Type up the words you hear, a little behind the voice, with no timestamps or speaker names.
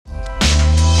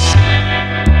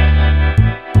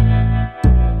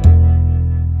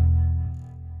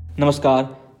नमस्कार,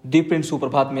 दी प्रिंट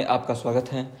सुप्रभात में आपका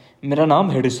स्वागत है। मेरा नाम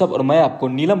है ऋषभ और मैं आपको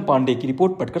नीलम पांडे की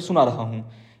रिपोर्ट पढ़कर सुना रहा हूं।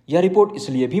 यह रिपोर्ट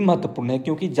इसलिए भी महत्वपूर्ण है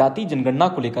क्योंकि जाति जनगणना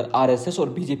को लेकर आरएसएस और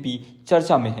बीजेपी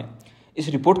चर्चा में है। इस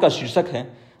रिपोर्ट का शीर्षक है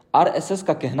आरएसएस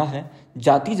का कहना है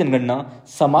जाति जनगणना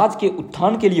समाज के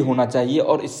उत्थान के लिए होना चाहिए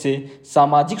और इससे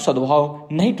सामाजिक सद्भाव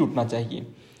नहीं टूटना चाहिए।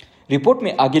 रिपोर्ट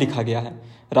में आगे लिखा गया है,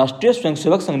 राष्ट्रीय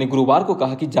स्वयंसेवक संघ ने गुरुवार को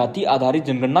कहा कि जाति आधारित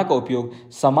जनगणना का उपयोग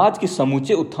समाज के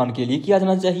समूचे उत्थान के लिए किया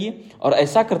जाना चाहिए और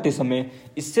ऐसा करते समय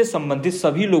इससे संबंधित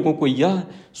सभी लोगों को यह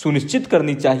सुनिश्चित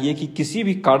करनी चाहिए कि किसी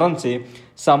भी कारण से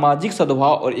सामाजिक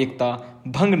सद्भाव और एकता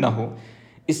भंग न हो।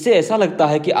 इससे ऐसा लगता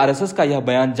है कि आरएसएस का यह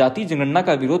बयान जाति जनगणना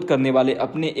का विरोध करने वाले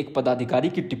अपने एक पदाधिकारी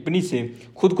की टिप्पणी से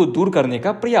खुद को दूर करने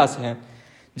का प्रयास है,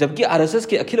 जबकि आरएसएस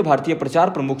के अखिल भारतीय प्रचार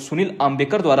प्रमुख सुनील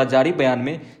आम्बेकर द्वारा जारी बयान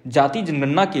में जाति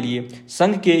जनगणना के लिए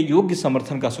संघ के योग्य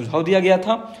समर्थन का सुझाव दिया गया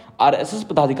था। आरएसएस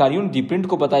पदाधिकारियों ने दी प्रिंट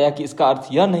को बताया कि इसका अर्थ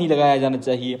यह नहीं लगाया जाना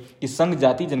चाहिए कि संघ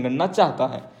जाति जनगणना चाहता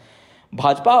है।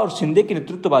 भाजपा और शिंदे के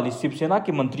नेतृत्व वाली शिवसेना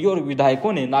के मंत्रियों और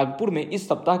विधायकों ने नागपुर में इस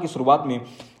सप्ताह की शुरुआत में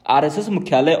आरएसएस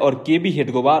मुख्यालय और केबी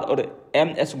हेडगेवार और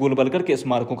एमएस गोलवलकर के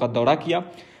स्मारकों का दौरा किया।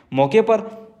 मौके पर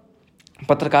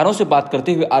पत्रकारों से बात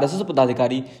करते हुए आरएसएस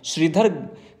पदाधिकारी श्रीधर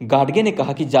गाडगे ने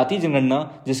कहा कि जाति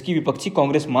जनगणना जिसकी विपक्षी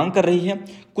कांग्रेस मांग कर रही है,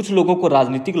 कुछ लोगों को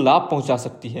राजनीतिक लाभ पहुंचा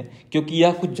सकती है क्योंकि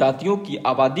यह कुछ जातियों की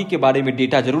आबादी के बारे में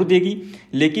डेटा जरूर देगी,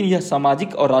 लेकिन यह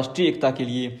सामाजिक और राष्ट्रीय एकता के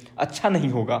लिए अच्छा नहीं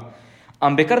होगा।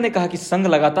 आम्बेकर ने कहा कि संघ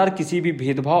लगातार किसी भी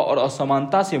भेदभाव और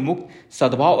असमानता से मुक्त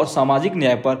सद्भाव और सामाजिक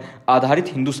न्याय पर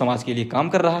आधारित हिंदू समाज के लिए काम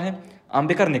कर रहा है।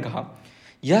 आम्बेकर ने कहा,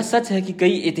 यह सच है कि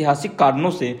कई ऐतिहासिक कारणों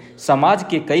से समाज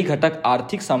के कई घटक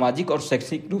आर्थिक, सामाजिक और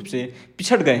शैक्षिक रूप से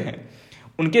पिछड़ गए हैं।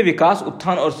 उनके विकास,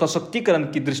 उत्थान और सशक्तिकरण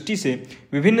की दृष्टि से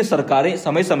विभिन्न सरकारें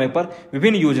समय समय पर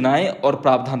विभिन्न योजनाएं और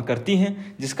प्रावधान करती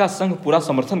हैं, जिसका संघ पूरा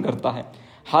समर्थन करता है।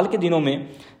 हाल के दिनों में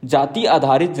जाति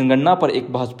आधारित जनगणना पर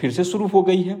एक बहस फिर से शुरू हो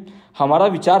गई है। हमारा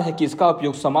विचार है कि इसका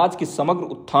उपयोग समाज के समग्र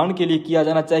उत्थान के लिए किया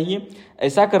जाना चाहिए।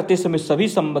 ऐसा करते समय सभी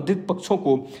संबंधित पक्षों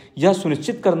को यह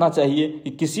सुनिश्चित करना चाहिए कि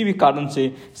किसी भी कारण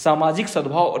से सामाजिक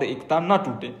सद्भाव और एकता न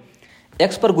टूटे।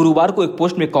 एक्स पर गुरुवार को एक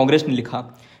पोस्ट में कांग्रेस ने लिखा,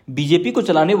 बीजेपी को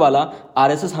चलाने वाला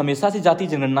आरएसएस हमेशा से जाति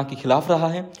जनगणना के खिलाफ रहा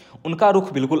है। उनका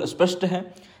रुख बिल्कुल स्पष्ट है,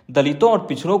 दलितों और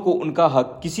पिछड़ों को उनका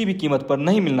हक किसी भी कीमत पर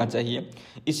नहीं मिलना चाहिए।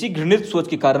 इसी घृणित सोच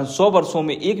के कारण 100 वर्षों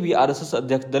में एक भी आरएसएस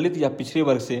अध्यक्ष दलित या पिछड़े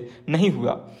वर्ग से नहीं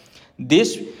हुआ।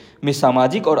 देश में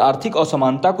सामाजिक और आर्थिक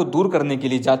असमानता को दूर करने के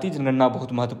लिए जाति जनगणना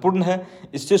बहुत महत्वपूर्ण है।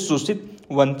 इससे शोषित,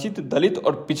 वंचित, दलित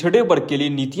और पिछड़े वर्ग के लिए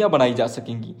नीतियां बनाई जा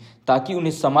सकेंगी ताकि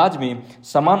उन्हें समाज में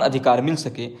समान अधिकार मिल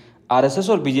सके। आरएसएस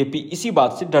और बीजेपी इसी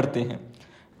बात से डरते हैं।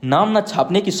 नाम न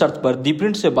छापने की शर्त पर दी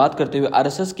प्रिंट से बात करते हुए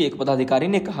आरएसएस के एक पदाधिकारी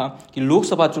ने कहा कि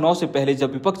लोकसभा चुनाव से पहले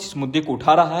जब विपक्ष इस मुद्दे को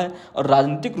उठा रहा है और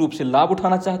राजनीतिक रूप से लाभ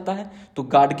उठाना चाहता है, तो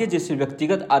गाडगे जैसे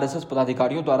व्यक्तिगत आरएसएस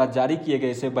पदाधिकारियों द्वारा जारी किए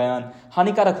गए ऐसे बयान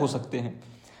हानिकारक हो सकते हैं।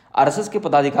 आरएसएस के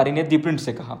पदाधिकारी ने दी प्रिंट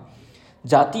से कहा,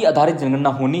 जाति आधारित जनगणना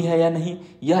होनी है या नहीं,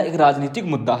 यह एक राजनीतिक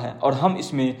मुद्दा है और हम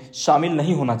इसमें शामिल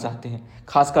नहीं होना चाहते हैं,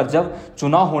 खासकर जब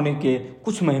चुनाव होने के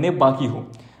कुछ महीने बाकी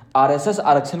हो। आरएसएस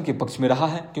आरक्षण के पक्ष में रहा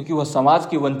है क्योंकि वह समाज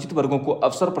के वंचित वर्गों को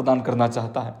अवसर प्रदान करना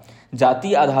चाहता है।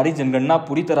 जाति आधारित जनगणना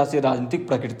पूरी तरह से राजनीतिक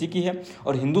प्रकृति की है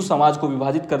और हिंदू समाज को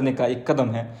विभाजित करने का एक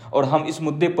कदम है और हम इस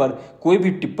मुद्दे पर कोई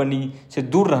भी टिप्पणी से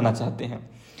दूर रहना चाहते हैं।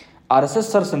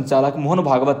 आरएसएस सर संचालक मोहन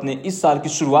भागवत ने इस साल की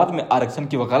शुरुआत में आरक्षण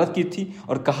की वकालत की थी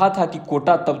और कहा था कि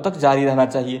कोटा तब तक जारी रहना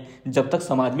चाहिए जब तक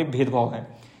समाज में भेदभाव है।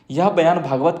 यह बयान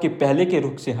भागवत के पहले के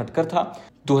रुख से हटकर था।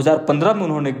 2015 में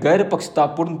उन्होंने गैर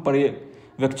पक्षतापूर्ण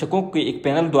पर्यवेक्षकों के एक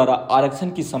पैनल द्वारा आरक्षण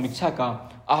की समीक्षा का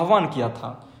आह्वान किया था।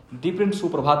 दी प्रिंट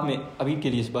सुप्रभात में अभी के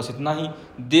लिए बस इतना ही।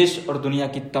 देश और दुनिया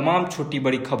की तमाम छोटी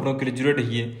बड़ी खबरों के लिए जुड़े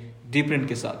रहिए दी प्रिंट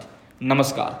के साथ।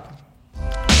 नमस्कार।